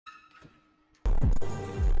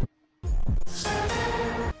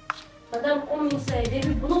Madam, come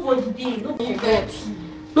inside. Nobody there.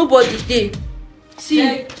 Nobody there. See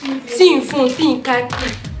in phone, see in car.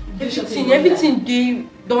 Everything they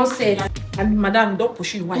don't say. And madam, don't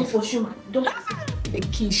push your wife. Don't push you, don't. The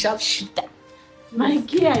key sharp shooter. My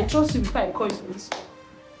gear, I trust you before I call you for this one.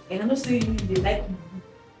 And I know say you they like me.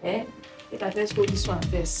 Eh? Let I first hold this one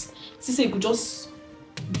first. Since you could just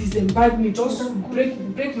disembark me, just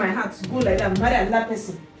break my heart, go like that, marry another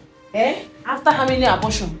person. Eh? After how many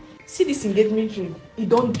abortions? See this engagement ring. He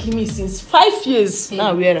don't give me since 5 years.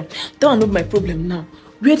 Now where? Don't know my problem now.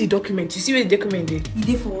 Where the document? You see where the document is? He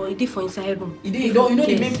did for inside room. You know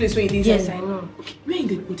the main place where it is? Yes, I know. Okay. Where in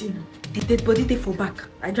the body now? The dead body they for back.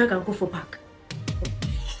 I drag and go for back.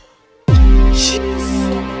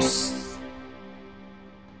 Jesus.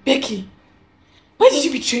 Becky, why did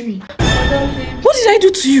you betray me? What did I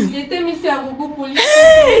do to you? You tell me say I will go police.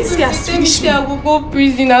 Hey, you tell me say I will go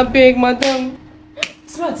prison. I beg, madam.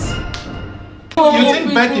 Smart. You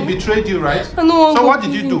think Becky betrayed you, right? So what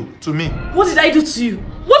did you do to me? What did I do to you?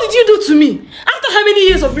 What did you do to me? After how many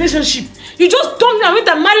years of relationship? You just dumped me and went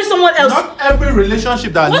and married someone else. Not every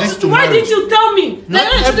relationship that leads to Why marriage. didn't you tell me? Not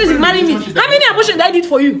every you marry me. How many abortions did I did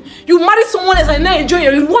for you? You married someone else and now enjoy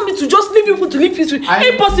it. You want me to just leave people to live peacefully?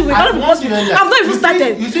 Impossible. It cannot be possible. I've not even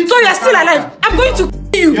started. So you're still alive. I'm going to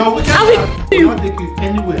kill you. I will kill you. Not take you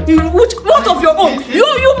anywhere. What of your own? You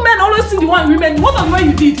men always see the one women. What of what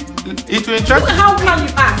you did? It will interest. Look at how calm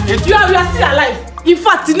you are. You are still alive. In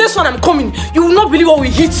fact, the next one I'm coming, you will not believe what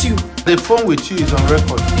will hit you. The phone with you is on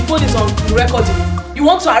record. The phone is on recording. You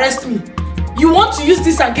want to arrest me? You want to use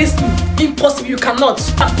this against me? Impossible, you cannot.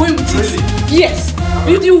 I'm going with it. Really? Yes.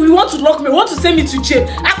 You want to lock me, you want to send me to jail.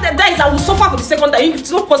 After that, I will suffer for the second time.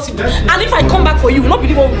 It's not possible. And if I come back for you, you will not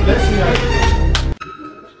believe what will happen.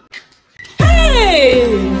 Hey!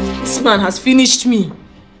 This man has finished me.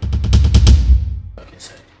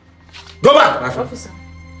 Go back, my friend.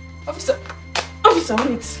 Officer,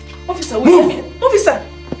 wait. Officer, wait. Officer.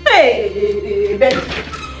 Hey,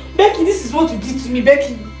 Becky, this is what you did to me,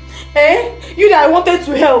 Becky. Eh? You that I wanted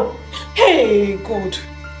to help. Hey, God.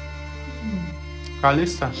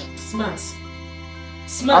 Kalista.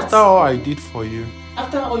 Smart. After all I did for you.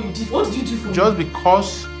 After all you did, what did you do for me? Just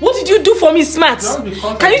because. What did you do for me, Smart?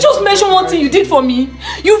 Can you just mention one thing you did for me?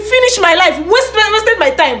 You finished my life, wasted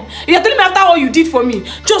my time. You're telling me after all you did for me.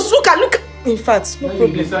 Just look at. In fact, no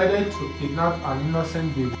problem. You decided to kidnap an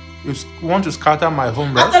innocent baby. You want to scatter my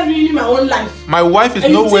home, right? After ruining my own life. My wife is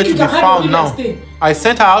nowhere to be found now. I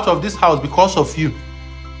sent her out of this house because of you.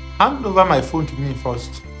 Hand over my phone to me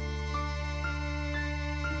first.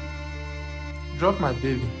 Drop my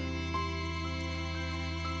baby.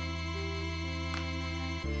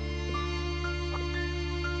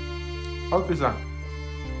 Officer,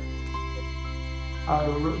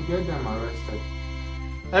 I'll get them arrested.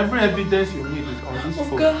 Every evidence you need is on this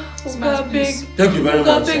phone. Thank you very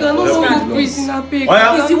much. I don't want to go prison. I beg.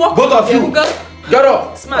 Both of you, get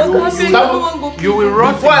up. You will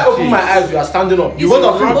rot. Before I open my eyes, you are standing up. You both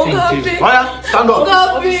of you. Stand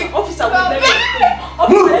up. Officer,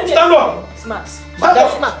 move. Stand up. Smart.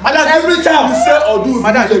 Madam, every time you say or do,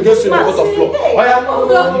 madam, you against you in the court of law.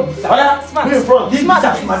 Smart. Move in front. Smart,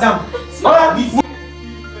 madam. Move